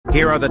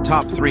Here are the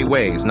top 3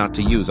 ways not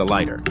to use a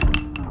lighter.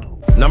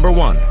 Number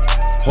 1.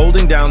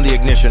 Holding down the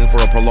ignition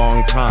for a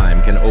prolonged time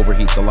can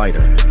overheat the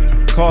lighter,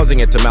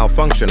 causing it to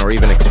malfunction or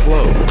even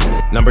explode.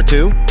 Number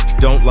 2.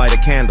 Don't light a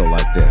candle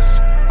like this.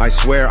 I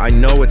swear I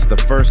know it's the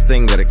first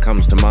thing that it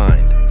comes to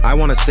mind. I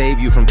want to save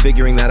you from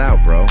figuring that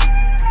out, bro.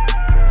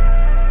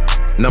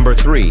 Number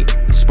 3.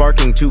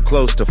 Sparking too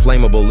close to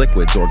flammable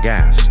liquids or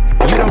gas.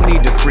 You don't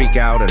need to freak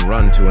out and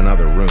run to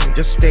another room.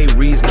 Just stay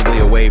reasonably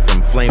away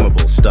from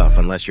flammable stuff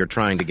unless you're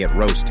trying to get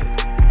roasted.